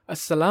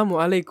Assalamu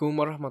alaikum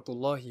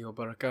warahmatullahi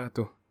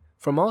wabarakatuh.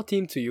 From our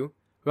team to you,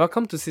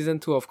 welcome to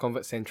Season 2 of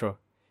Convert Central.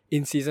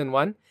 In Season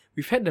 1,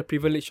 we've had the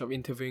privilege of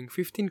interviewing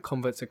 15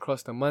 converts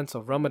across the months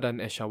of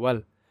Ramadan and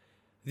Shawwal.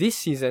 This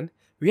season,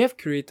 we have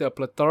curated a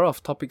plethora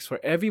of topics for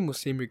every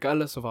Muslim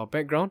regardless of our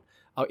background,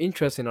 our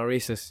interests and our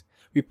races.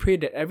 We pray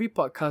that every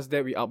podcast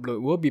that we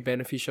upload will be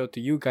beneficial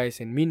to you guys,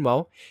 and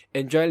meanwhile,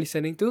 enjoy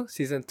listening to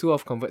Season 2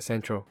 of Convert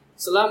Central.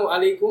 Assalamu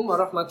alaikum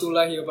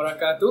warahmatullahi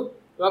wabarakatuh.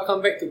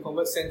 Welcome back to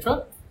Convert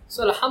Central.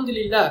 So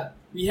Alhamdulillah,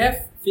 we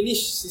have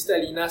finished Sister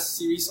Alina's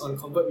series on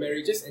convert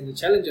marriages and the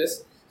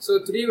challenges.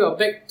 So today we are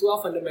back to our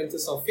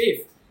fundamentals of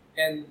faith.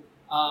 And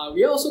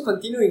we are also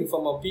continuing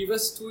from our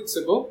previous 2 weeks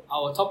ago,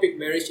 our topic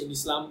marriage in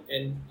Islam.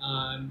 And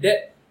 2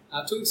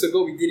 weeks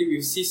ago we did it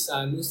with Sis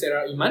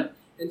Nusera Iman.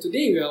 And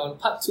today we are on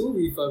part 2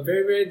 with a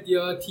very, very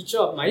dear teacher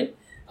of mine.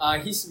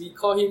 We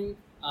call him,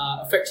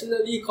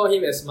 affectionately call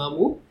him as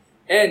Mamu.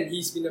 And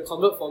he's been a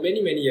convert for many,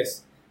 many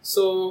years.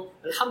 So,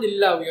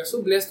 Alhamdulillah, we are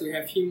so blessed to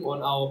have him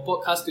on our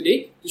podcast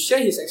today to share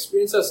his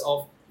experiences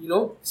of,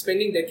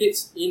 spending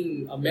decades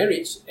in a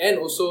marriage and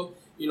also,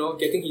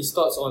 getting his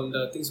thoughts on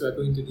the things we are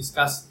going to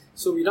discuss.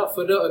 So, without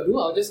further ado,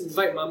 I'll just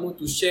invite Mamu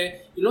to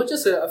share,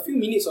 just a few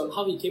minutes on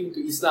how he came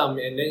into Islam,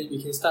 and then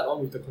we can start on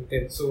with the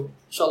content. So,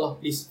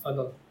 inshallah, please,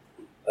 Fadal.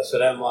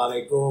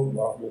 Assalamualaikum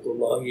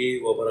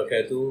warahmatullahi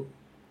wabarakatuh.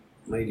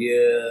 My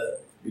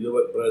dear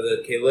beloved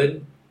brother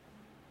Kevin,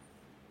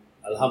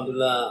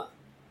 Alhamdulillah,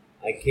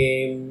 I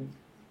came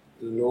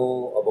to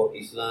know about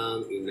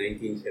Islam in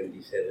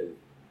 1977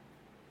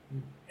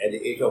 at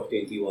the age of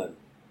 21.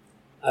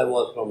 I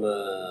was from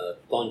a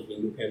staunch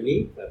Hindu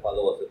family. My father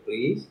was a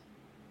priest.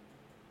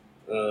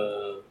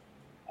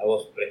 I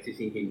was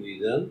practicing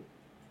Hinduism.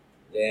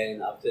 Then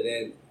after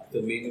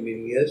many,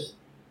 many years,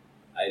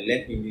 I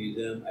left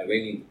Hinduism. I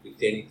went into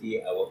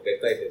Christianity. I was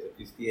baptized as a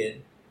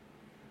Christian.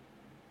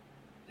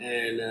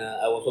 And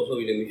I was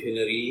also with a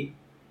missionary.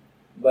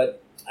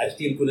 But I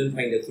still couldn't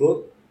find the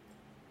truth.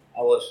 I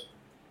was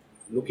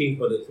looking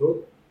for the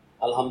truth.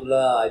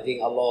 Alhamdulillah, I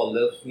think Allah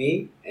loves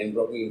me and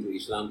brought me into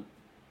Islam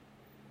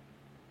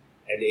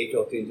at the age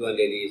of 21,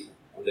 that is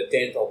on the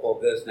 10th of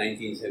August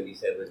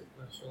 1977.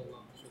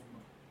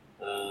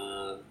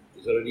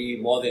 It's already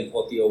more than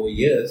 40 over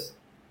years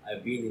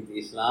I've been into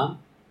Islam,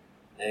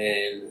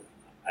 and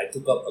I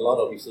took up a lot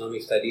of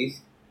Islamic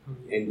studies.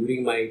 And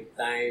during my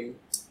time,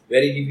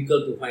 very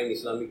difficult to find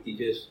Islamic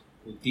teachers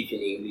who teach in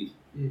English,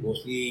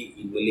 mostly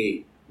in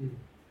Malay.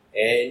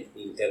 And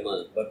in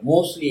Tamil, but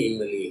mostly in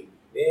Malay.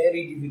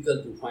 Very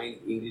difficult to find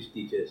English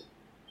teachers.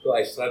 So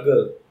I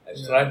struggled. I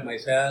strived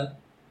myself.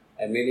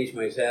 I managed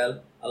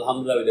myself.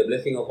 Alhamdulillah, with the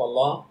blessing of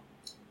Allah,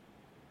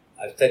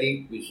 I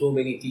studied with so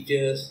many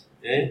teachers.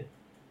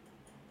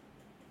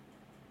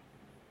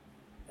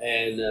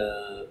 And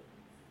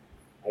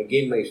I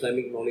gained my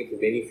Islamic knowledge in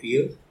many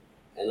fields.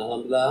 And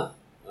Alhamdulillah,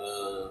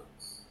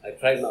 I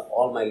tried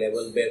all my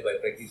level best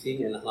by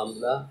practicing. And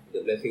Alhamdulillah, with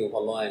the blessing of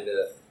Allah and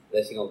the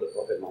blessing of the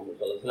Prophet Muhammad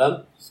Sallallahu Alaihi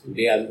Wasallam,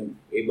 today I'm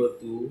able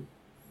to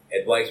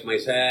advise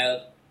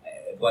myself,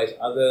 advise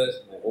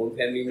others, my own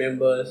family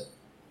members.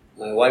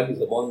 My wife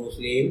is a born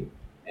Muslim,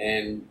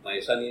 and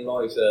my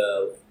son-in-law is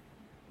a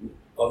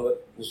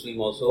convert Muslim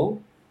also.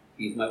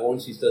 He's my own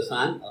sister's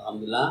son.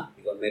 Alhamdulillah,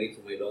 he got married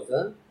to my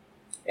daughter.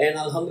 And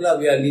Alhamdulillah,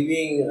 we are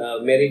living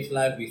a marriage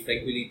life with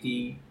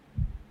tranquility,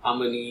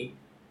 harmony,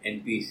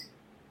 and peace.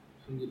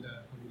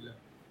 Alhamdulillah, Alhamdulillah.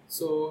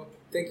 So,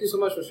 thank you so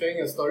much for sharing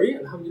your story.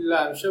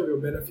 Alhamdulillah, I'm sure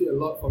we'll benefit a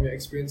lot from your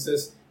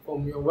experiences,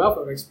 from your wealth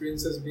of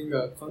experiences being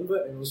a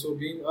convert and also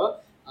being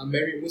a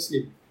married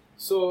Muslim.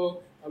 So,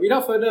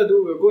 without further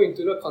ado, we'll go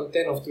into the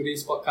content of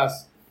today's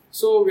podcast.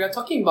 So, we are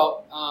talking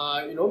about,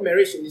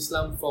 marriage in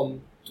Islam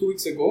from 2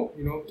 weeks ago.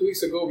 2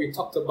 weeks ago, we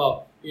talked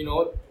about,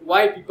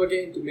 why people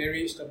get into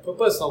marriage, the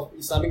purpose of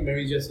Islamic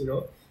marriages,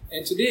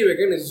 And today, we're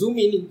going to zoom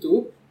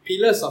into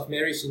pillars of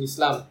marriage in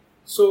Islam.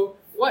 So,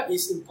 what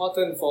is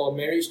important for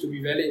marriage to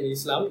be valid in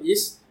Islam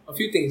is a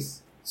few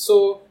things.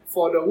 So,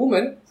 for the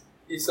woman,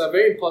 it's a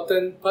very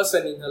important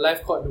person in her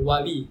life called the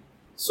wali.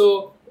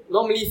 So,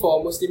 normally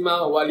for a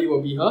Muslimah, a wali will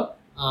be her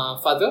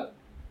father.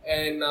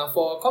 And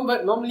for a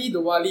convert, normally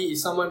the wali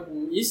is someone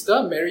who is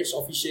the marriage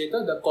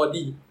officiator, the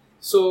qadi.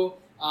 So,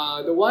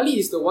 the wali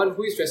is the one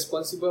who is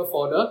responsible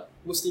for the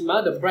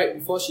Muslimah, the bride,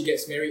 before she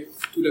gets married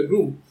to the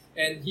groom.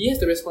 And he has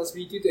the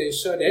responsibility to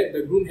ensure that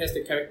the groom has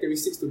the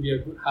characteristics to be a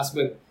good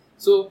husband.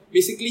 So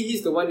basically,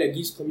 he's the one that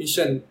gives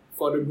permission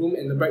for the groom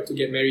and the bride to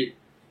get married.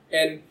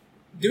 And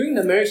during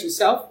the marriage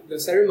itself, the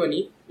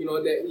ceremony,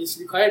 that is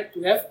required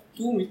to have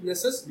 2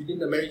 witnesses within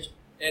the marriage.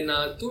 And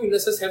 2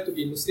 witnesses have to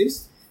be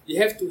Muslims. They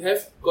have to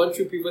have gone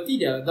through puberty,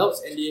 they are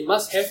adults, and they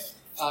must have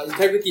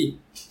integrity,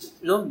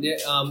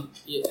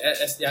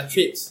 as their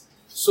traits.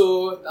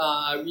 So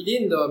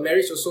within the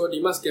marriage also, they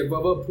must get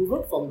verbal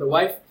approval from the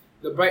wife,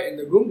 the bride and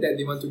the groom that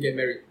they want to get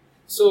married.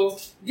 So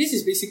this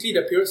is basically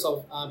the pillars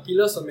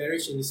of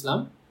marriage in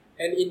Islam.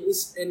 And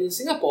in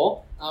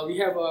Singapore, we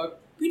have a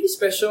pretty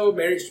special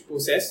marriage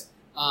process,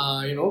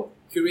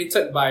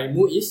 curated by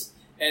MUIS.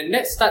 And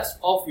that starts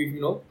off with,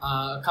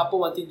 a couple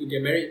wanting to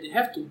get married. They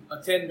have to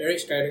attend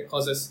marriage guidance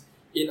courses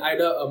in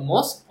either a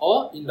mosque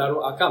or in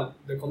Darul Akam,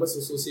 the Commerce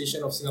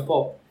Association of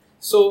Singapore.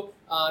 So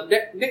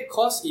that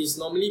course is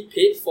normally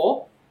paid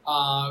for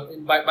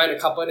by the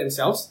couple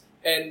themselves,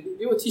 and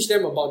they will teach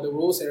them about the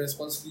roles and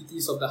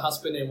responsibilities of the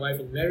husband and wife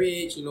in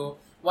marriage,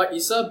 what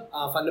is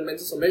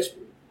fundamentals of marriage,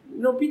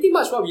 pretty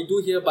much what we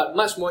do here, but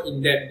much more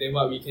in depth than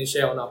what we can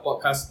share on our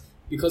podcast,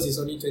 because it's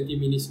only 20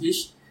 minutes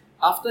each.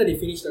 After they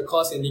finish the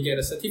course and they get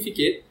a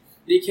certificate,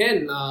 they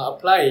can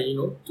apply,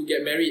 to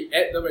get married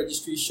at the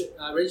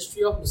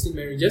Registry of Muslim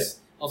Marriages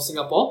of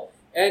Singapore,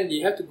 and they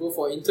have to go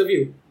for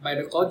interview by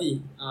the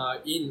Qadi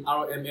in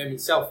ROMM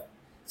itself.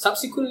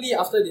 Subsequently,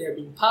 after they have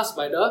been passed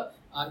by the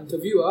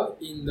interviewer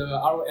in the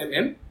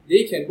ROMM,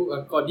 they can book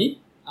a Qadi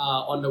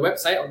on the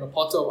website, on the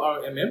portal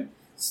of ROMM,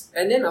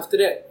 and then after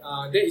that,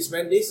 that is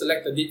when they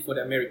select the date for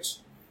their marriage.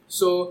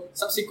 So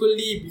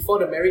subsequently, before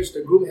the marriage,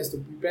 the groom has to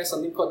prepare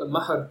something called the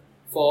mahar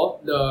for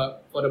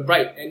the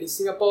bride. And in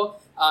Singapore,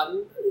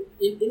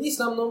 in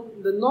Islam,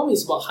 the norm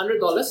is about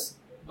 $100.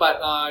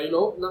 But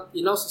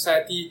in our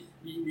society,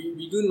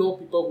 we do know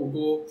people who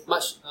go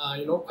much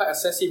quite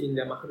excessive in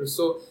their mahar.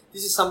 So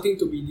this is something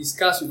to be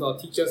discussed with our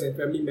teachers and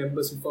family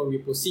members before we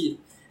proceed.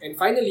 And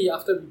finally,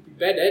 after we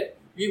prepare that,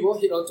 we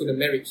will head on to the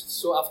marriage.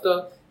 So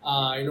after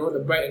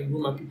the bride and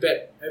groom are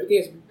prepared, everything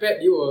is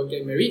prepared, they will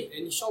get married,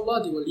 and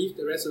inshallah they will live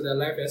the rest of their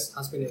life as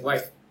husband and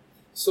wife.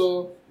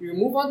 So we will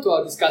move on to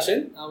our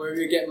discussion where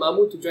we will get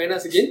Mamu to join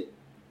us again.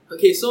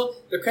 Okay, so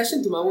the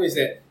question to Mamu is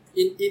that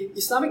in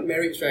Islamic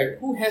marriage, right,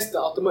 who has the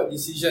ultimate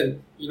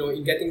decision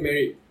in getting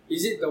married?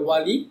 Is it the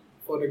wali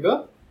for the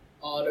girl,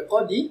 or the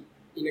qadi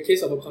in the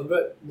case of a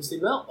convert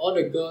Muslimah, or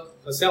the girl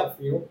herself?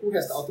 Who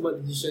has the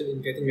ultimate decision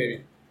in getting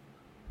married?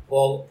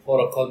 For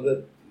a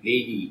convert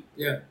lady,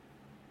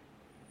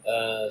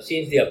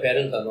 since their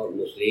parents are not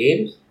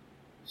Muslims,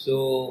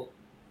 so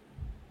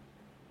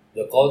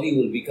the Qadi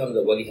will become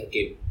the Wali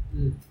Hakim,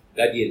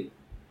 guardian,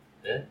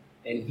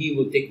 and he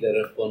will take the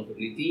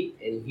responsibility,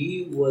 and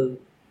he will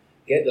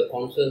get the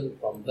consent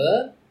from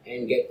her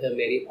and get her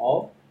married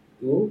off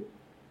to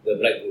the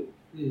bridegroom.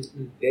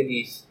 That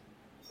is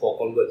for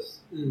converts.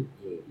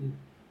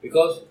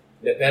 Because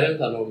the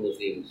parents are not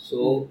Muslims,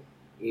 so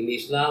in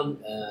Islam,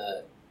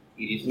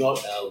 it is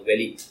not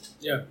valid.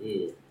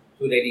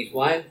 So that is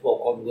why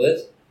for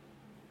converts,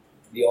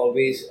 they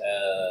always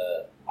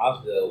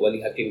ask the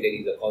Wali Hakim, that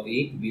is the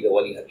Qadi, to be the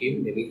Wali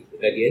Hakim, that means the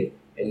guardian,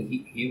 and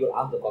he will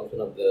ask the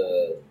consent of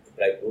the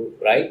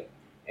bride,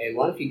 and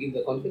once he gives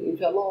the consent,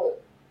 inshallah,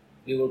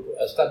 they will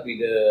start with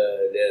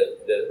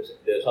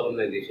the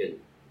solemnization.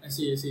 I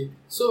see.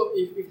 So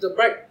if the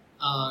bride,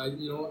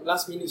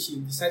 last minute she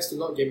decides to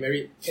not get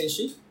married, can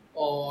she?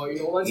 Or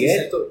once it's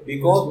settled?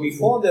 Because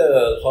before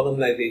the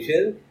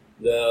solemnization,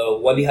 the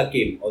Wali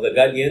Hakim or the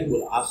guardian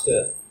will ask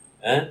her,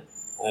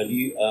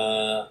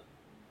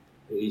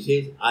 he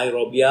says, I,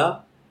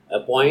 Robia,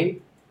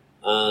 appoint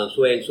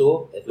so and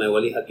so as my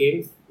Wali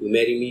Hakim to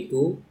marry me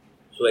to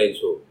so and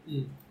so.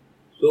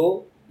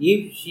 So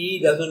if she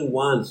doesn't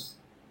want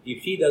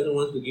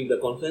to give the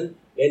consent,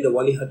 then the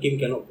Wali Hakim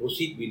cannot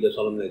proceed with the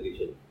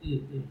solemnization,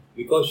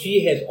 because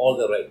she has all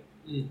the right.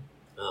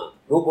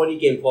 Nobody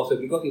can force her,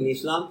 because in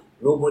Islam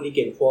nobody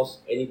can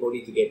force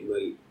anybody to get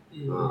married.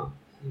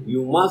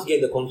 You must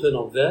get the consent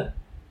of the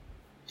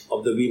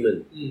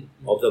women,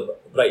 of the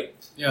bride.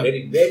 That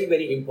is very,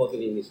 very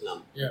important in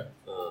Islam.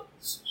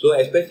 So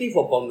especially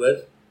for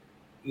converts,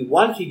 if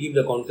once she gives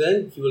the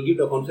consent, she will give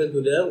the consent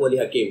to the Wali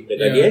Hakim, the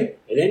guardian,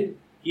 and then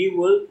he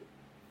will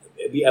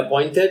be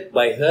appointed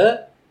by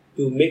her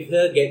to make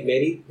her get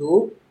married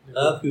to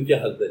her future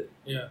husband.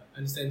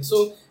 Understand.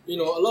 So, a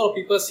lot of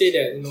people say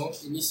that, in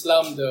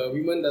Islam, the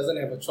women doesn't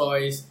have a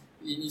choice.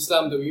 In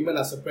Islam, the women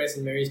are suppressed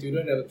in marriage. They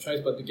don't have a choice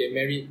but to get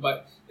married.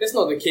 But that's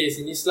not the case.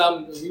 In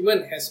Islam, the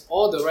woman has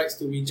all the rights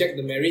to reject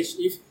the marriage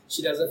if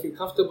she doesn't feel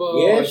comfortable,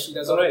 or she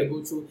doesn't want to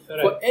go through.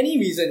 For any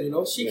reason,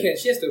 she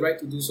has the right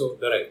to do so.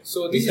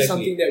 So this is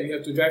something that we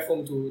have to drive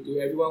home to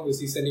everyone who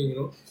is listening,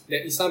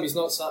 that Islam is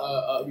not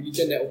a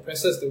religion that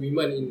oppresses the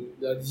women in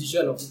the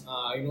decision of,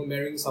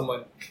 marrying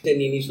someone.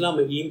 And in Islam,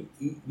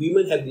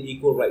 women have the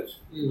equal rights.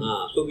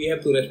 So we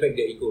have to respect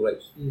their equal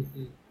rights.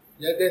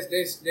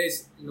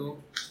 There's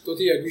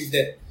totally agree with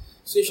that.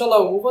 So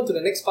inshallah, we'll move on to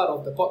the next part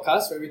of the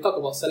podcast where we talk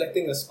about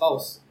selecting a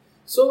spouse.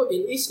 So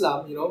in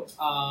Islam, we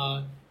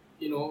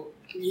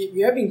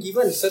have been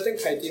given certain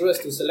criteria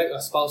to select a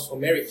spouse for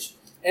marriage,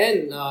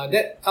 and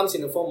that comes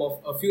in the form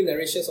of a few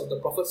narrations of the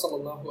Prophet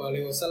sallallahu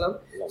alaihi wasallam.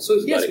 So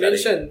he has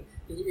mentioned,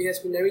 it has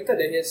been narrated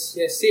that he has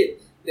said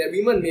that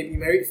women may be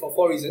married for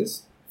 4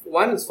 reasons.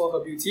 One is for her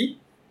beauty,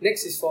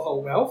 next is for her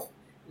wealth,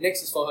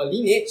 next is for her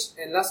lineage,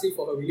 and lastly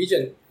for her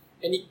religion.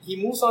 And he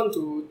moves on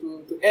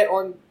to add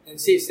on and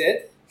says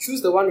that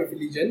choose the one with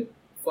religion,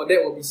 for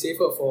that will be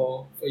safer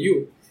for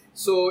you.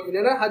 So in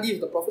another hadith,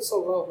 the Prophet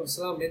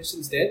ﷺ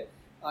mentions that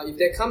if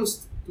there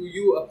comes to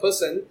you a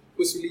person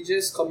whose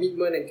religious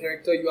commitment and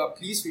character you are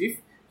pleased with,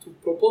 to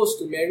propose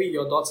to marry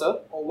your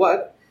daughter or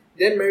what,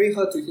 then marry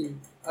her to him.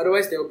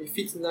 Otherwise there will be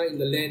fitna in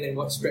the land and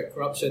widespread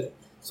corruption.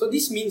 So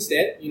this means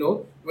that,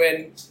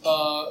 when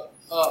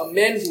a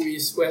man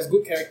who has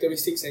good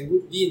characteristics and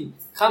good deen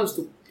comes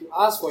to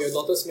ask for your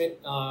daughter's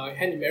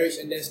hand in marriage,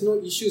 and there's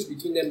no issues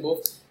between them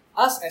both,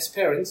 us as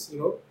parents,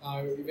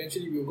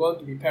 eventually we'll go on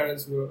to be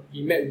parents, we'll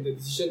be met with the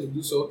decision to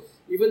do so.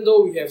 Even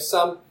though we have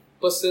some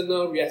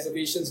personal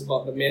reservations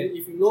about the man,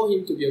 if we know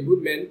him to be a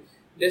good man,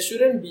 there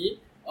shouldn't be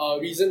a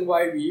reason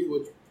why we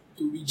would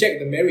to reject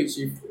the marriage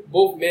if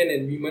both men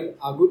and women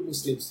are good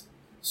Muslims.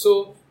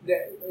 So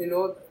that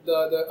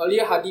the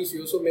earlier hadith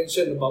we also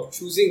mentioned about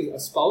choosing a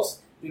spouse.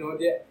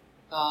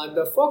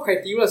 The 4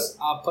 criteria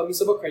are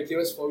permissible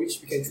criteria for which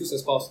we can choose a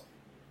spouse: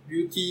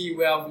 beauty,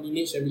 wealth,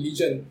 lineage, and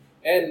religion.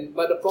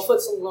 But the Prophet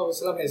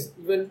ﷺ has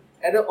even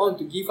added on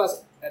to give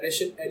us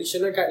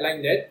additional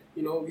guideline that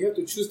we have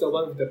to choose the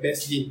one with the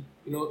best deen,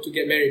 to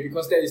get married,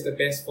 because that is the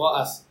best for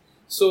us.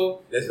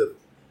 So that's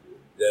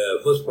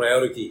the first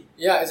priority.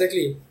 Yeah,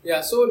 exactly.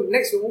 Yeah. So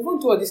next we'll move on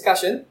to a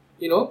discussion.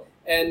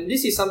 And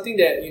this is something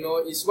that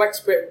is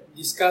widespread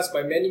discussed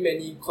by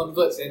many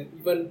converts and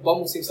even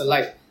born Muslims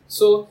alike.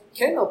 So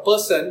can a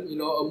person,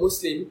 a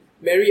Muslim,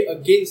 marry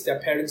against their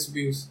parents'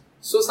 views?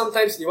 So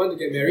sometimes they want to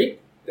get married,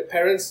 the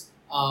parents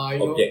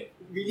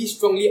really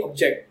strongly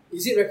object.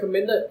 Is it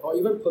recommended or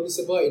even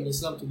permissible in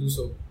Islam to do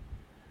so?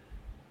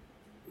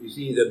 You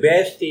see, the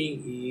best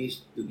thing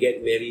is to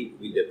get married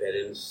with the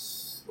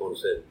parents'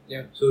 consent.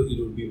 Yeah. So it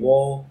will be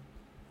more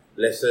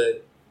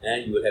blessed,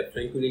 and you will have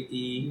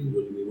tranquility, it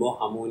will be more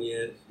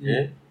harmonious,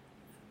 and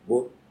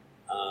both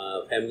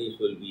families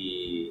will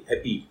be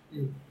happy.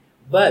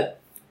 But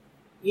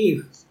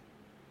if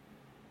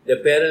the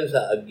parents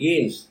are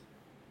against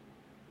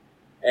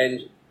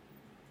and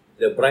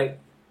the bride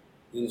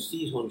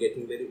insists on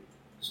getting married,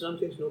 Islam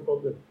says no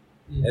problem.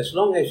 As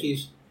long as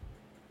she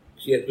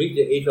has reached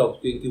the age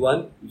of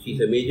 21, she's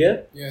a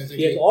major,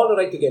 she has all the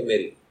right to get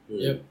married.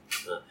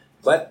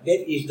 But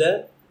that is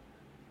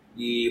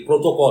the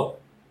protocol.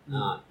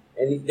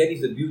 And that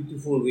is a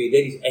beautiful way,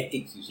 that is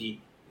ethics, you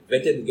see. It's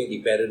better to get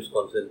the parents'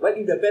 consent. But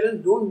if the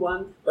parents don't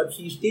want, but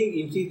she still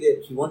insists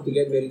that she wants to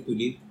get married to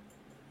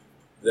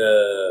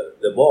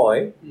the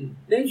boy,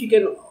 then she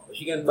can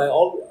by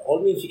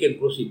all means she can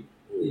proceed.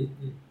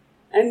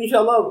 And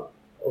inshallah,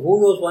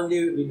 who knows, one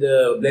day with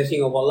the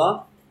blessing of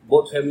Allah,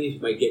 both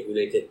families might get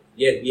united.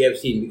 Yes, we have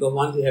seen, because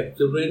once they have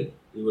children,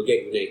 we will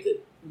get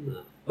united.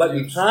 But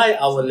we try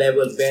our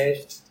level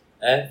best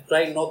and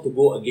try not to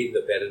go against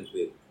the parents'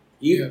 will.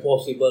 If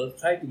possible,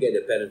 try to get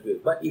the parents' will.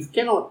 But if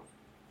cannot,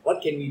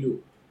 what can we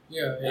do?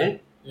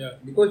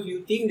 Because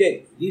you think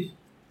that this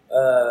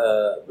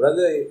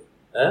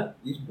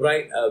this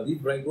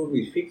bridegroom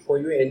is fixed for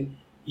you, and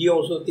he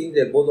also thinks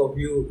that both of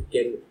you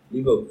can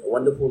live a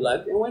wonderful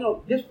life, and why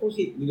not just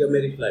proceed with your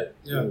marriage life?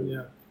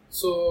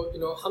 So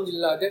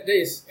alhamdulillah, that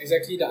is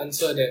exactly the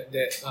answer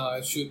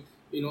that should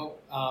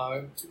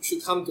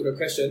come to the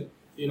question.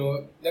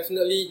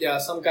 Definitely there are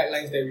some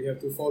guidelines that we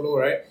have to follow,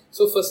 right?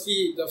 So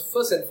firstly, the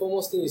first and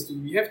foremost thing is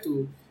we have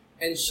to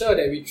ensure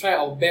that we try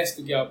our best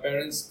to get our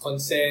parents'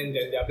 consent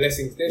and their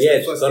blessings. That's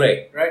the first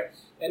thing, right?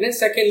 And then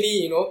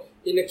secondly,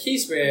 in the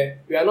case where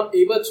we are not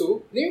able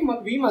to, then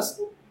we must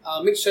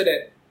make sure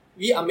that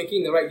we are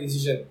making the right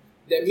decision.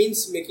 That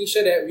means making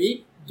sure that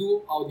we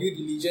do our due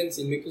diligence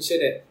in making sure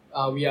that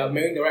we are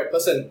marrying the right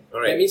person.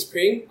 That means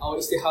praying our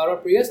istihara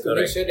prayers to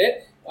make sure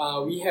that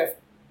we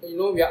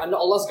are under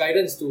Allah's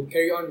guidance to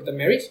carry on with the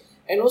marriage,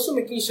 and also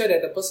making sure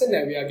that the person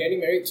that we are getting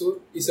married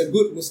to is a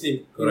good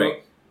Muslim.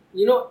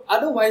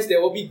 Otherwise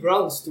there will be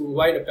grounds to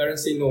why the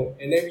parents say no,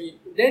 and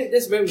then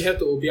that's when we have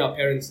to obey our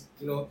parents.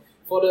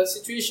 For the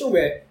situation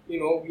where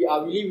we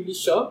are really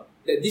sure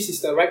that this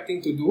is the right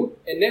thing to do,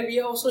 and then we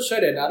are also sure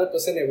that the other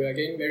person that we are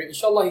getting married,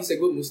 inshallah, he's a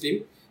good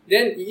Muslim,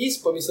 then it is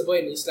permissible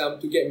in Islam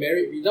to get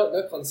married without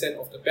the consent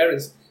of the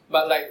parents.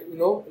 But like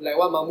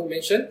what Mahmoud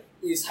mentioned,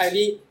 is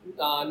highly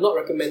not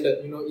recommended.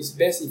 It's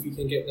best if you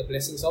can get the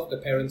blessings of the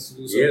parents to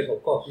do so. Yes,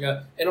 of course.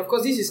 Yeah, and of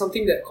course this is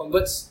something that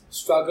converts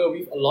struggle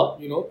with a lot.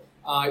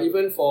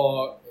 Even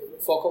for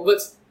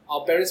converts,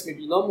 our parents may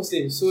be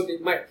non-Muslims, so they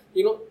might,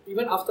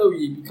 even after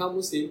we become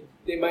Muslim,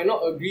 they might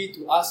not agree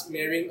to us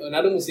marrying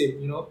another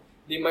Muslim.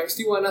 They might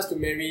still want us to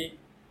marry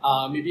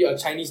maybe a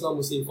Chinese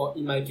non-Muslim,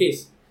 in my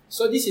case.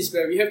 So this is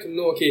where we have to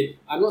know, okay,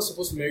 I'm not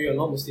supposed to marry a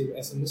non-Muslim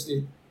as a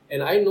Muslim,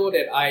 and I know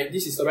that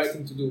this is the right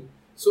thing to do.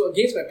 So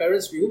against my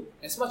parents' view,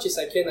 as much as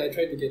I can, I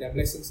try to get their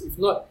blessings. If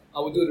not, I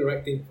will do the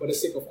right thing for the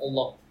sake of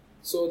Allah.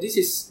 So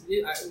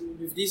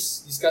with this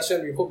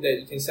discussion, we hope that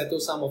you can settle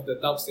some of the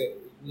doubts that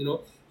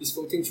is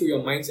floating through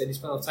your minds at this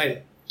point of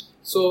time.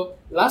 So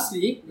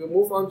lastly, we'll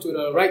move on to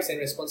the rights and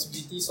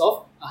responsibilities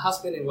of a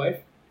husband and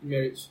wife in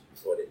marriage.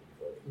 Before that.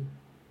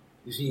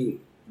 You see,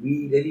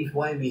 that is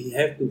why we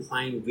have to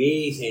find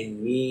ways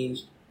and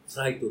means,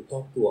 try to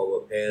talk to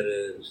our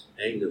parents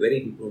in a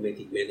very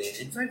diplomatic manner,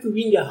 and try to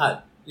win their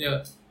heart.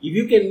 Yeah. If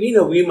you can win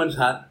a woman's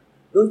heart,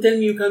 don't tell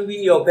me you can't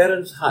win your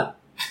parents' heart.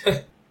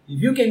 If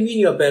you can win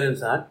your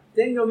parents' heart,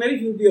 then your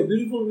marriage will be a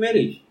beautiful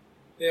marriage.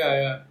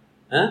 Yeah.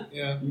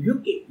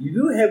 If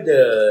you have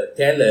the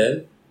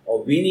talent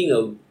of winning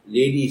a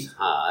lady's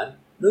heart,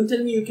 Don't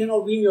tell me you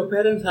cannot win your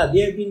parents' heart.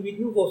 They have been with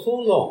you for so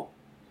long.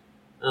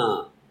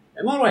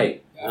 Am I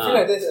right? I feel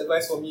like that's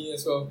advice for me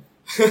as well.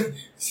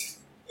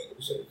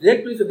 So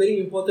that plays a very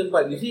important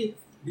part. You see,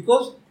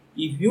 because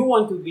if you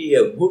want to be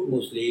a good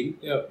Muslim,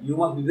 you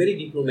must be very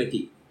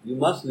diplomatic. You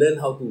must learn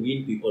how to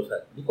win people's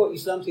heart. Because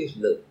Islam says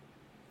love.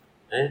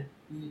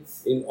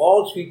 In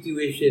all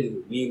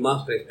situations, we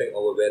must respect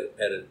our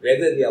parents,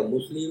 whether they are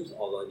Muslims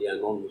or they are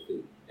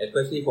non-Muslims,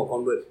 especially for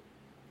converts.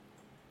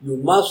 You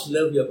must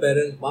love your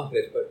parents, must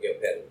respect your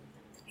parents.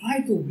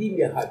 Try to win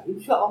their heart.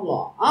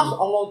 Inshallah. Ask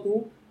Allah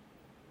to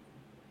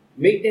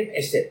make them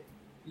accept.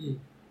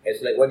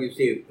 It's like what you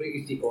say, pray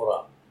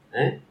istiqorah.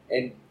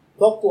 And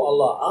talk to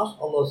Allah.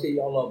 Ask Allah, say,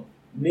 Ya Allah,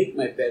 make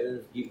my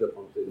parents give the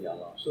consent, Ya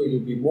Allah. So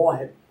you'll be more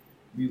happy.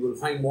 We will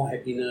find more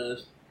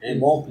happiness and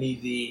more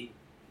pleasing.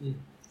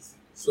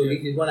 So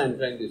this is what I'm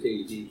trying to say.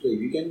 You see. So if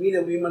you can win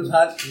a woman's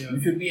heart,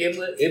 you should be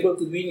able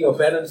to win your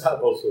parents'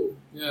 heart also.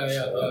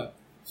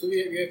 So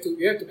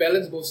we have to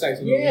balance both sides.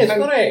 Yes, you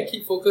can't correct.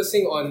 keep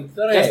focusing on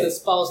just the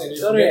spouse and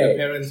you forget the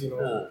parents.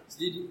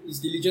 It's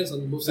diligence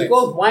on both sides.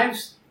 Because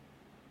wives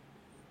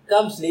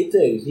comes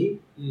later. You see,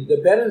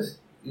 the parents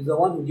is the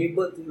one who gave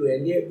birth to you,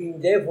 and they have been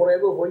there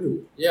forever for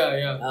you.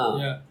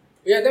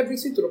 That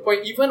brings me to the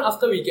point, even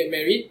after we get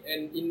married,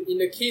 and in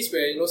the case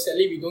where,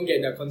 sadly we don't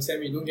get their consent,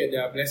 we don't get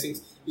their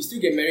blessings, we still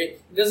get married,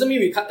 it doesn't mean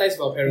we cut ties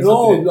with our parents.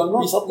 No, you are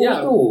not supposed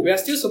to. We are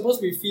still supposed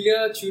to be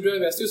filial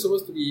children, we are still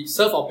supposed to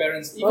serve our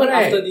parents, even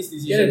after this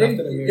decision,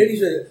 after the marriage.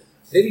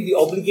 That is the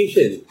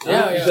obligation.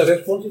 It's a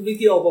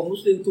responsibility of a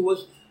Muslim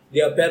towards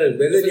their parents,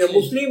 whether they are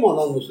Muslim or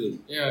non-Muslim.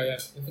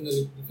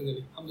 Definitely.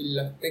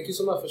 Alhamdulillah. Thank you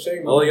so much for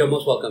sharing. Oh, you're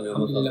most welcome.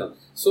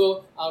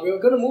 So, we're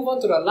going to move on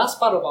to the last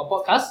part of our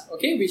podcast,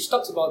 which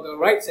talks about the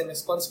rights and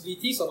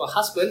responsibilities of a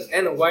husband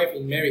and a wife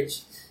in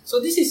marriage. So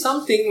this is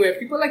something where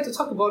people like to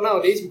talk about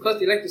nowadays because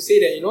they like to say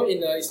that, in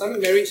the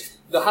Islamic marriage,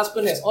 the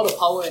husband has all the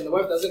power and the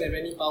wife doesn't have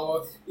any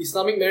power.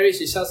 Islamic marriage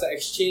is just an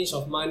exchange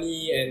of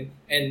money and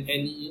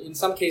in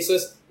some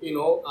cases,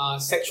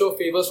 sexual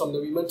favors from the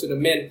women to the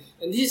men.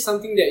 And this is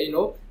something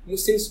that,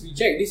 Muslims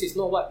reject. This is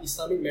not what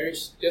Islamic marriage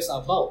is just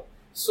about.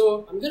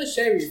 So I'm going to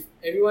share with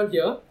everyone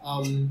here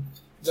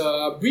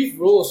the brief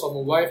roles of a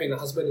wife and a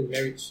husband in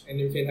marriage, and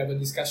we can have a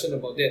discussion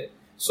about that.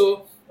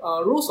 So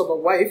roles of a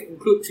wife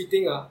include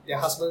treating their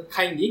husband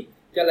kindly.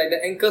 They're like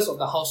the anchors of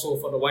the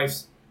household for the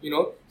wives.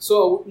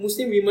 So a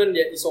Muslim woman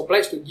is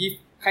obliged to give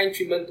kind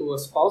treatment to her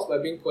spouse by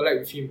being polite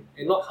with him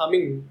and not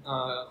harming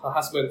her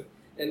husband.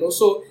 And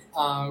also,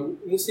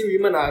 Muslim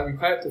women are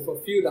required to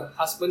fulfill the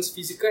husband's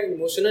physical and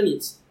emotional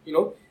needs,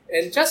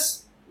 and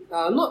just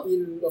not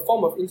in the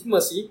form of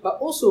intimacy, but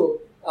also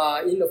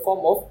in the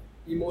form of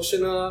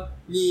emotional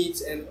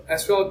needs and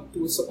as well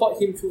to support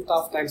him through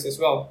tough times as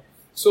well.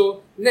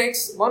 So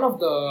next, one of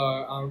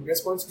the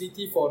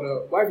responsibility for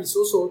the wife is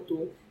also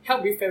to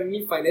help with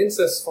family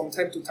finances from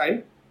time to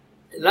time.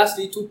 And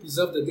lastly, to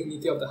preserve the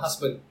dignity of the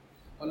husband.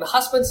 On the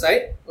husband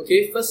side,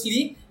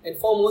 firstly and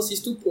foremost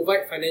is to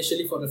provide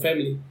financially for the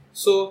family.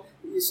 So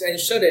it's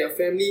ensure that your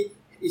family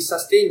is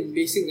sustained in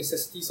basic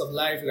necessities of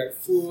life like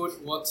food,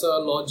 water,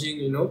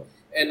 lodging,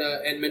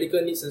 and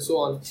medical needs and so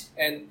on.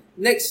 And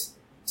next,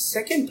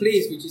 second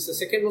place, which is the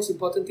second most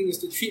important thing, is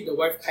to treat the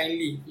wife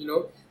kindly.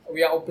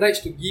 We are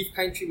obliged to give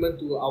kind treatment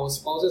to our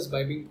spouses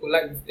by being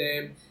polite with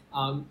them,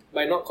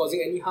 by not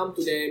causing any harm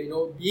to them,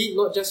 be it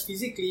not just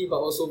physically but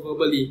also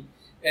verbally.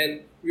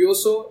 And we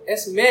also,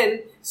 as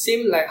men,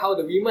 same like how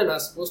the women are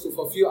supposed to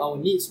fulfill our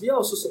needs, we are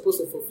also supposed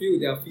to fulfill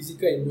their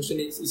physical and emotional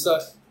needs. It's a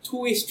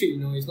two-way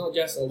street, it's not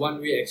just a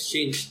one-way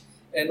exchange.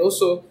 And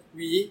also,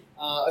 we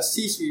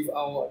assist with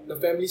the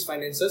family's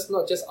finances,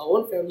 not just our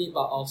own family,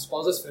 but our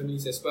spouses'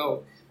 families as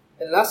well.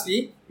 And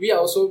lastly, we are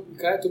also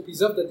required to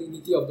preserve the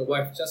dignity of the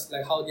wife, just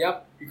like how they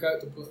are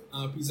required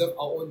to preserve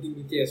our own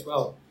dignity as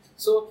well.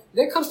 So,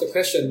 there comes the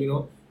question,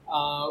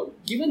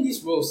 given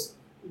these roles,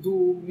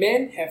 do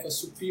men have a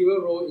superior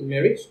role in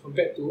marriage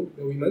compared to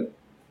the women?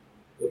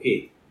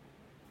 Okay.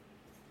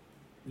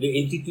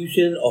 The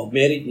institution of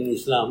marriage in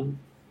Islam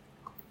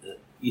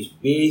is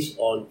based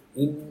on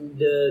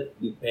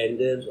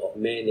interdependence of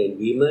men and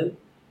women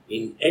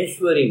in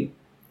ensuring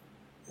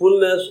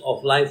fullness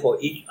of life for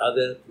each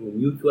other through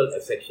mutual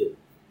affection,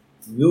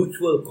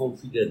 mutual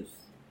confidence,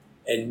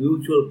 and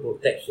mutual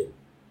protection.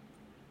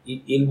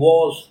 It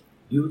involves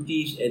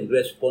duties and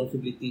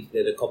responsibilities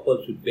that a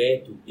couple should bear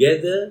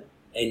together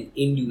and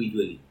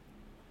individually.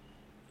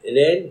 And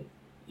then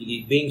it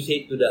is being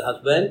said to the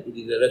husband, it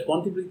is the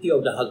responsibility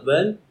of the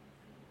husband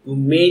to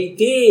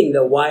maintain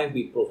the wife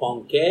with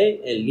profound care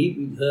and live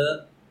with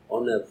her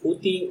on a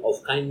footing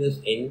of kindness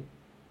and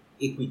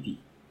equity.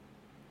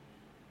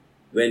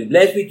 When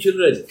blessed with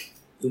children,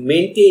 to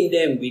maintain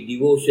them with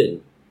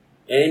devotion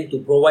and to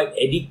provide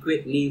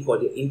adequately for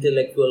their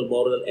intellectual,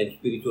 moral and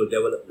spiritual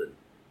development.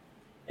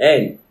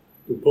 And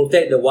to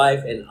protect the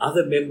wife and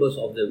other members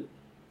of the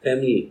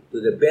family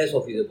to the best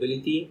of his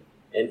ability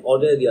and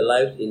order their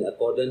lives in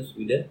accordance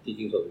with the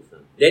teachings of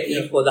Islam. That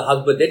is for the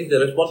husband. That is the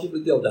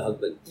responsibility of the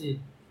husband.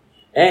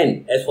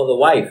 And as for the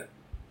wife,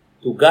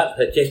 to guard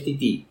her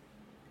chastity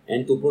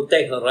and to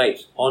protect her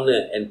rights,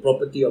 honor, and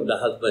property of the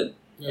husband,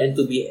 Yeah. and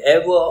to be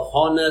ever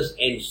honest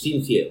and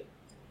sincere,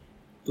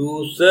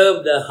 to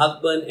serve the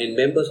husband and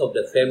members of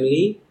the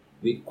family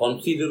with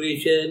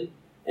consideration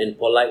and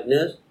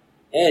politeness,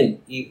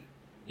 and if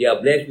they are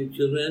blessed with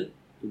children,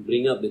 to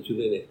bring up the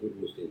children as good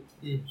Muslims.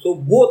 So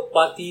both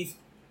parties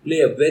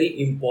play a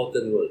very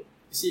important role.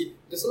 You see,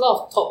 there's a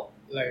lot of talk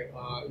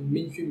in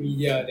mainstream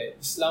media that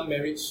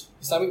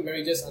Islamic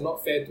marriages are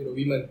not fair to the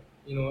women,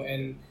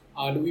 and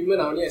the women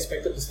are only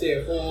expected to stay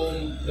at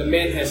home. The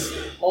man has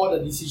all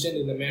the decision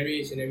in the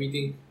marriage and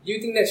everything. Do you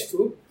think that's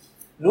true?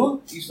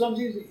 No, Islam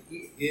says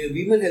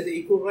women have the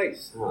equal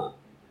rights.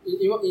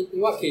 In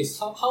what case?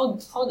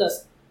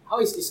 How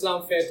is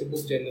Islam fair to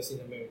both genders in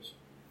a marriage?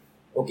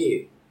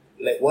 Okay,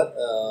 like what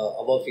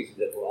Allah says in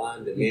the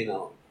Quran, the men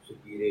are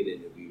superior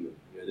than the women.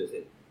 You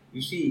understand?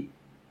 You see,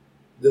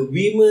 the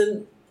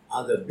women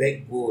are the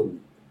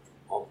backbone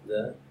of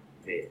the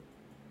man.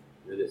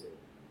 You understand?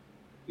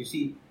 You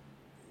see,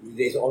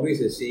 there's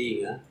always a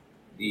saying,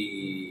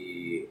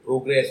 the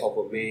progress of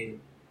a man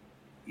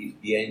is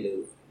behind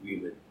the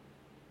women.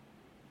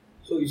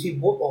 So you see,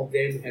 both of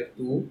them have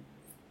to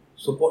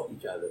support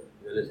each other.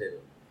 You understand?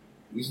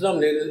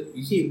 Islam,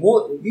 you see,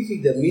 this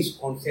is the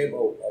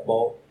misconception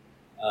about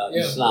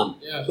Islam.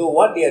 Yeah. So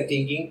what they are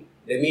thinking,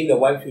 that means the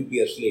wife should be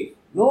a slave.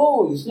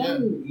 No,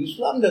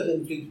 Islam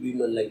doesn't treat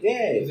women like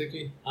that.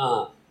 Exactly.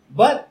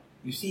 But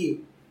you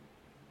see,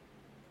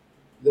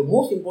 the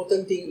most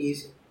important thing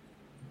is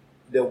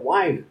the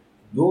wife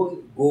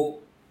don't go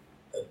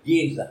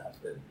against the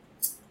husband.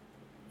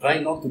 Try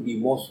not to be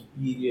more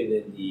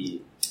superior than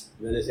the.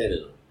 You understand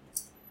or not?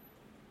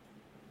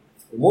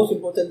 The most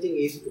important thing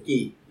is,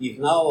 okay, if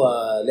now,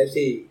 let's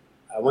say,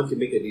 I want to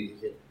make a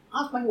decision,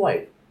 ask my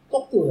wife,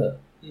 talk to her.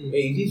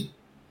 Hey,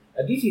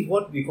 this is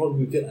what we call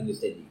mutual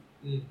understanding.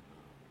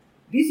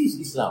 This is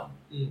Islam.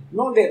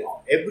 Not that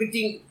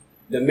everything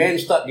the man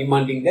start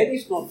demanding. That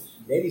is not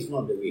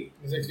the way.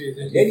 Exactly.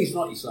 That is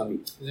not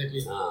Islamic.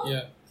 Exactly.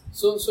 Yeah.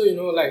 So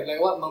like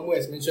what Mamu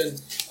has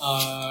mentioned,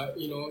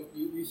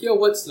 you hear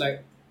words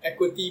like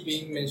equity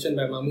being mentioned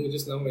by Mamu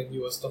just now when he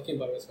was talking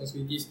about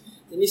responsibilities.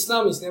 In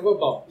Islam, it's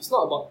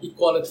not about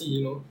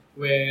equality,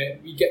 where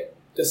we get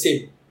the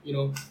same,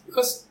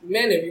 because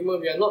men and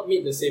women, we are not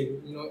made the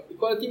same.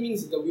 Equality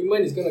means the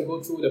woman is going to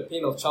go through the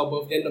pain of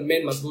childbirth, then the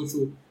man must go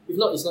through. If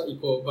not, it's not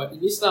equal. But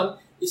in Islam,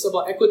 it's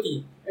about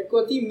equity.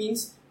 Equity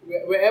means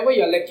wherever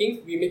you're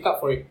lacking, we make up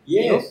for it.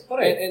 Yes,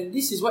 correct. And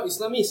this is what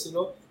Islam is,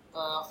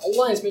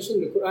 Allah has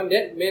mentioned in the Quran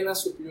that men are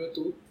superior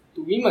to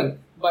women.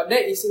 But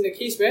that is in the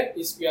case where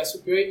we are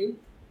superior in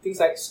things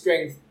like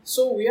strength.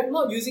 So we are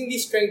not using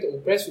this strength to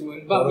oppress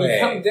women, but we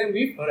help them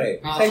with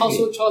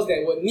household chores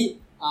that would need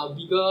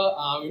bigger,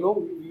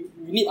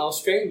 we need our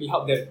strength, we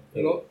help them,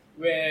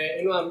 where,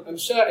 I'm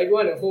sure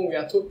everyone at home,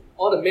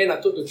 all the men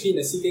are told to clean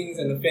the ceilings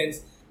and the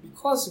fans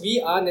because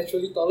we are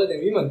naturally taller than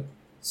women.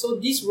 So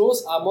these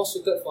roles are more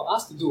suited for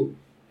us to do.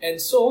 And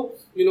so,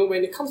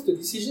 when it comes to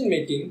decision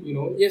making,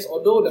 yes,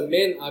 although the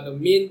men are the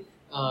main,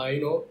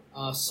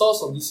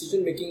 source of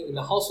decision making in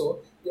the household,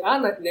 there are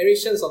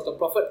narrations of the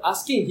Prophet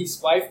consulting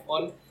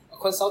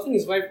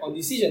his wife on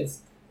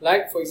decisions.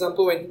 Like, for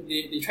example, when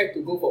they tried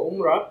to go for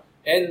Umrah,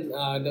 and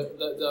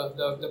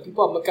the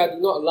people of Mecca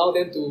did not allow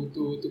them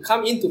to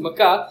come into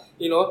Mecca,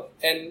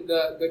 and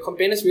the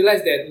companions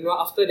realized that,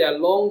 after their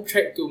long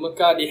trek to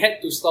Mecca, they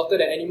had to slaughter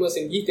their animals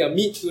and give their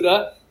meat to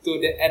at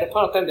the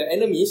point of time, the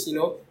enemies,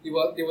 they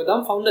were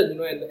dumbfounded,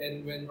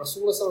 and when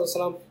Rasulullah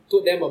SAW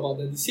told them about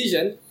the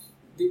decision,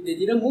 they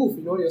didn't move,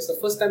 it was the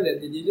first time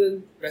that they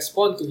didn't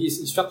respond to his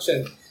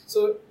instruction.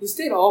 So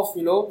instead of,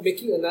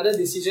 making another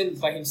decision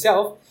by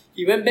himself,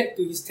 he went back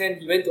to his tent,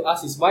 he went to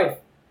ask his wife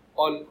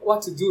on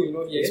what to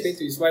do, he explained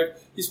to his wife.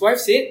 His wife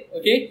said,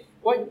 okay,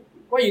 what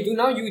you do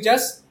now, you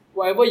just,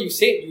 whatever you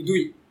said, you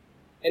do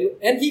it.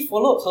 And he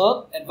followed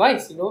her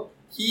advice,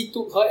 he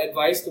took her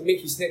advice to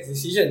make his next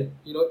decision,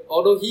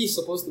 although he is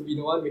supposed to be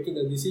the one making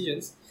the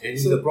decisions. And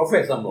he's the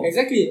prophet somehow.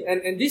 Exactly.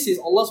 And this is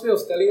Allah's way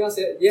of telling us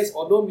that, yes,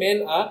 although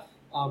men are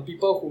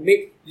people who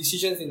make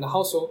decisions in the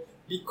household,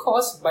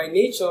 because by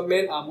nature,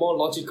 men are more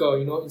logical.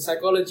 In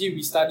psychology,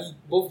 we study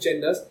both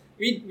genders.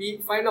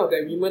 We find out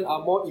that women are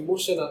more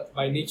emotional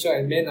by nature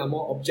and men are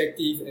more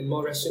objective and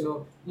more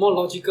rational, more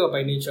logical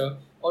by nature.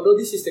 Although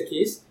this is the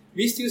case,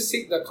 we still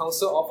seek the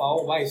counsel of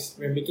our wives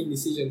when making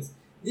decisions.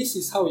 This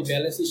is how we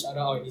balance each other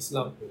out in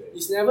Islam.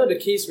 It's never the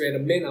case where the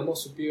men are more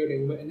superior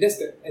than women,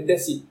 and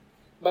that's it.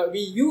 But we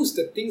use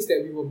the things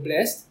that we were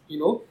blessed,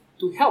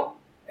 to help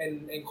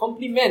and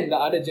complement the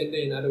other gender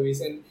in other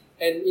ways. And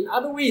in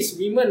other ways,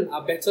 women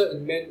are better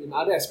than men in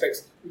other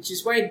aspects, which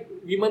is why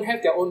women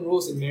have their own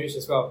roles in marriage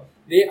as well.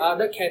 They are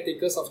the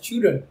caretakers of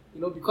children,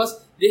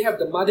 because they have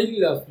the motherly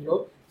love,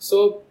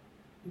 So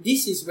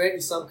this is where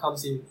Islam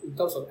comes in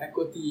terms of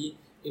equity,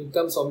 in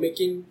terms of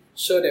making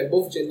sure that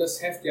both genders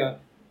have their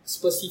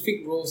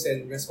specific roles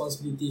and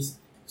responsibilities.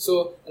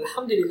 So,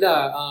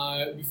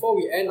 Alhamdulillah, before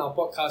we end our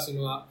podcast,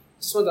 I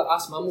just want to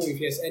ask Mamu if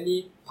he has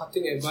any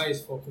parting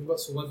advice for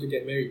converts who want to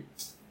get married.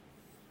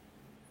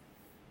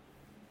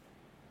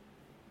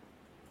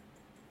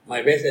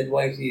 my best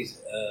advice is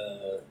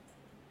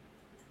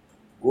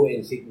go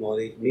and seek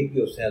knowledge. Make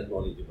yourself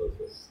knowledgeable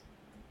first.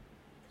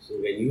 So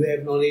when you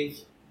have knowledge,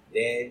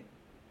 then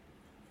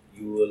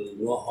you will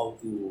know how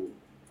to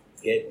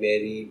get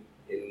married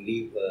and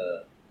live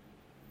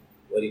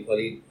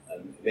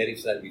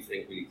marriage life with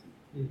tranquility.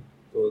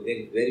 So that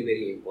is very,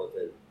 very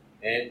important.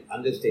 And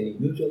understanding,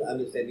 mutual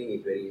understanding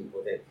is very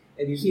important.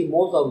 And you see,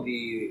 most of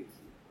the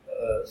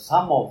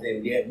some of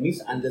them, they have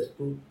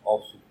misunderstood of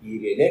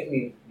superior. That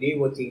means they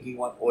were thinking,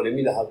 that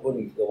means the husband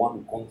is the one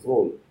who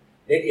controls.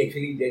 That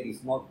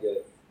is not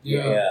the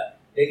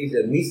that is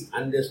a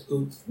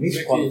misunderstood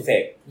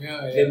misconcept.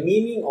 The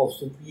meaning of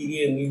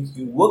superior means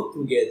you work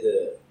together.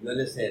 You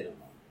understand or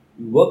not?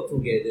 You work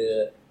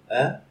together.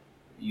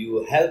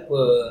 You help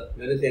her.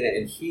 You understand?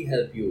 And she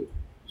help you.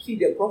 See,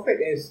 the prophet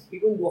has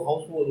even do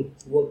household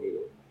work.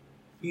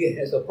 He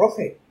has a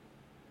prophet.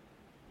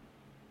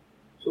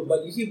 So,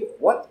 but you see,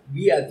 what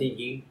we are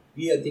thinking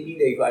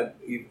that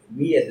if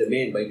me as a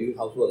man by doing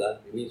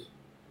housework, it means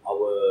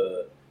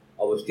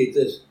our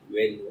status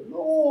when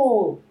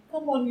no.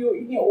 Come on, you're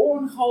in your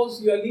own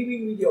house, you are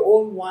living with your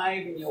own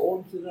wife and your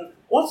own children.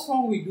 What's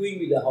wrong with doing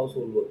with the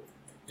household work?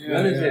 You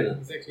understand? Yeah,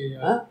 exactly.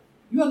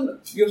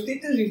 Your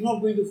status is not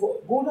going to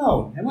go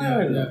down. Am I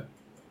right?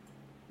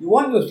 You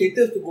want your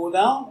status to go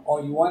down,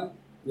 or you want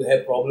to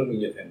have problem in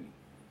your family?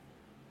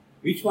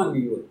 Which one do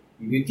you want?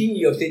 If you think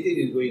your status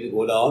is going to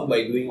go down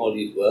by doing all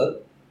this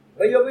work,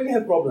 but you're going to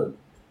have problem.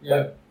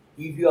 But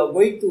if you are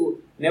going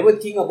to never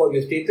think about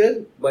your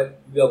status, but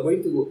you are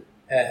going to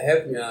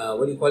have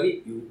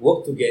you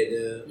work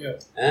together,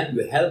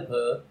 you help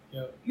her,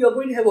 you are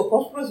going to have a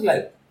prosperous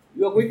life.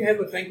 You are going to have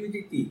a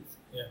tranquility.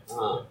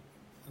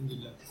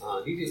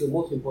 This is the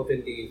most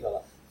important thing,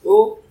 inshallah.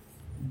 So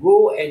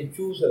go and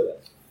choose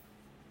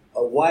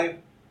a wife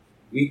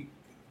with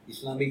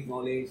Islamic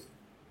knowledge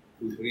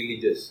who's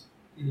religious,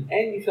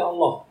 and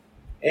inshallah,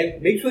 and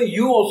make sure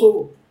you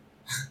also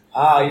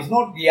it's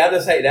not the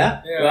other side.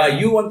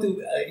 You want to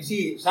you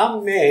see,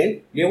 some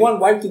men, they want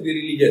wife to be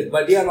religious,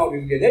 but they are not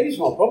religious. That is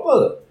not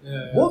proper.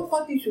 Both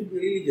parties should be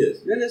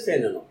religious. You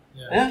understand or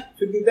not?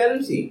 Should be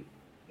balancing.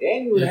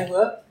 Then you will have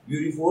a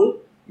beautiful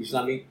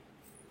Islamic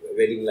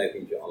wedding life,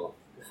 inshallah.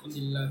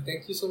 Alhamdulillah.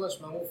 Thank you so much,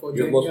 Mahmoud, for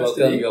You're joining most us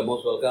welcome. today. You're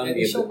most welcome. And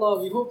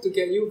inshallah, we hope to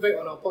get you back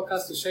on our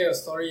podcast to share your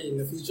story in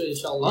the future,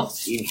 inshallah.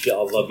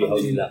 Inshallah,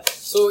 bihamdillah.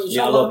 So, May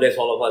inshallah, Allah bless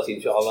all of us,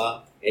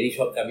 inshallah. Any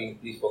shortcoming,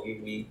 please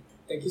forgive me.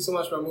 thank you so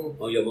much, Mahmoud.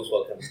 Oh, you're most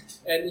welcome.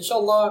 And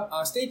inshallah,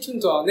 stay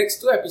tuned to our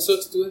next 2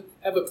 episodes to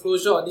have a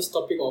closure on this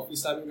topic of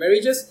Islamic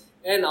marriages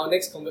and our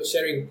next convert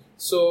sharing.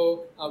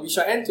 So, we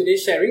shall end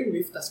today's sharing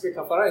with Tasbih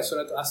Kafara and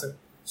Surah Al-Asr.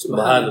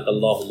 سبحانك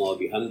اللهم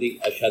وبحمدك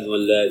أشهد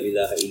أن لا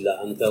إله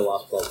إلا أنت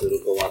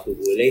وأستغفرك وأتوب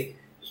إليك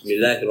بسم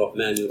الله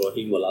الرحمن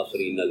الرحيم والعصر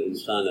إن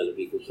الإنسان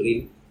لفي خسر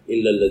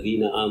إلا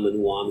الذين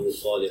آمنوا وعملوا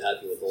الصالحات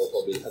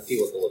وتواصوا بالحق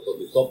وتواصوا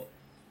بالصبر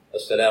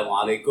السلام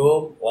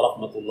عليكم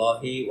ورحمة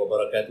الله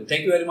وبركاته.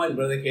 Thank you very much,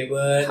 Brother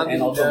Kevin,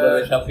 and also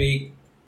Brother Shafiq.